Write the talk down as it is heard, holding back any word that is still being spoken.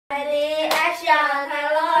Ready, action!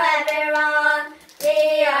 Hello everyone!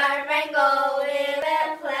 We are Mango. We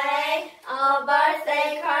will play a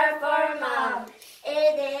birthday card for Mom.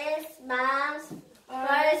 It is Mom's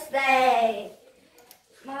birthday.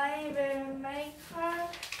 I will make her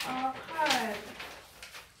a card.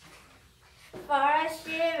 First,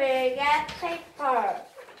 she will get paper.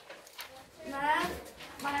 Next,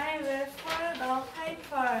 I will fold the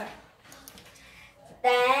paper.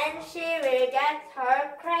 Then she will get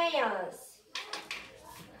her crayons.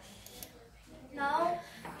 Now,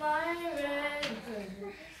 I will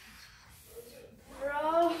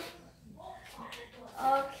draw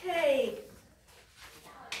a cake.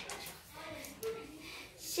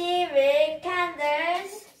 She will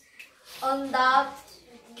candles on the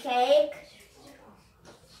cake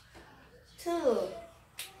too.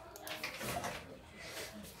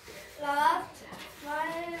 Last,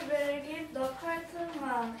 I will give the card to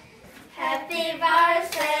Mom. Happy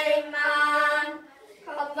birthday, Mom!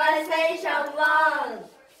 Conversation 1.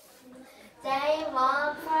 They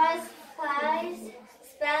won first prize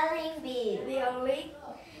spelling bee. Really?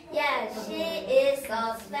 Yes, she is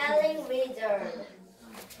a spelling wizard.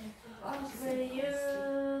 What will you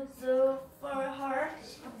do for her?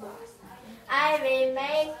 I will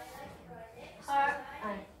make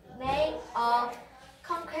a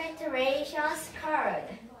congratulations card.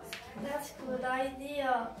 That's a good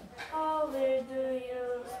idea. How will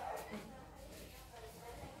you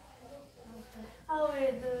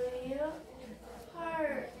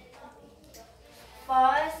her?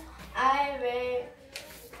 First, I will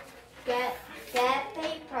get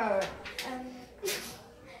paper. And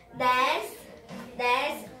Next,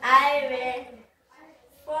 I will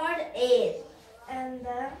fold it. then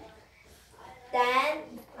Then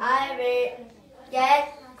I will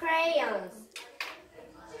get crayons.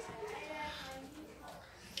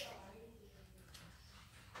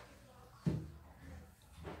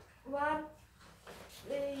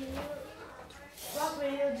 what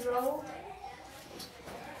will you draw?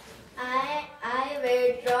 I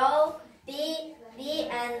will draw bee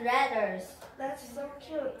and letters. That's so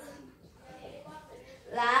cute.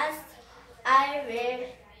 Last, I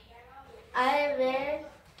will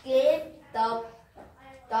give the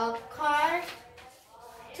card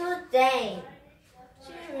to Jane.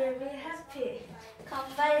 She will be happy.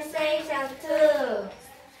 Conversation 2.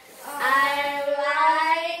 I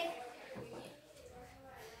like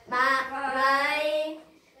my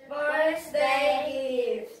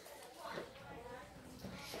birthday gift.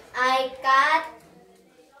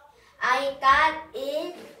 I got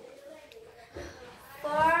it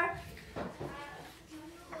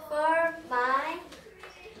for my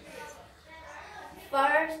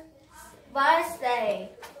first birthday.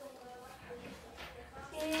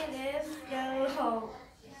 It is yellow.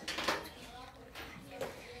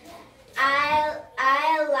 I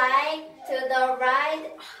like to the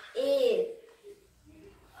ride it.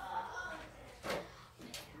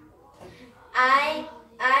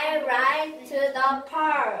 I ride to the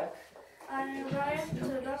park. I ride to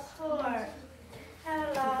the store.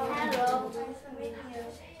 Hello. Hello. Nice to meet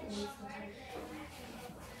you.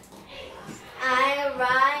 I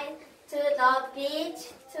ride to the beach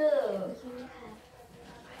too.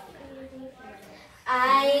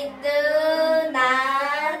 I do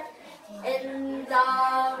not in the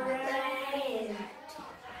rain.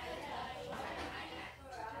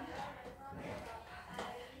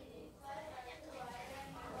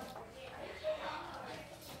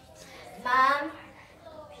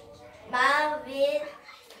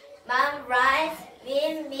 Mom rides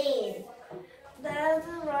with me. That's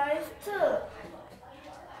right too.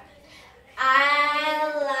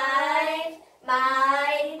 I like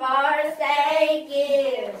my birthday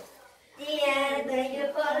gift. The end. Thank you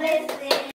for listening.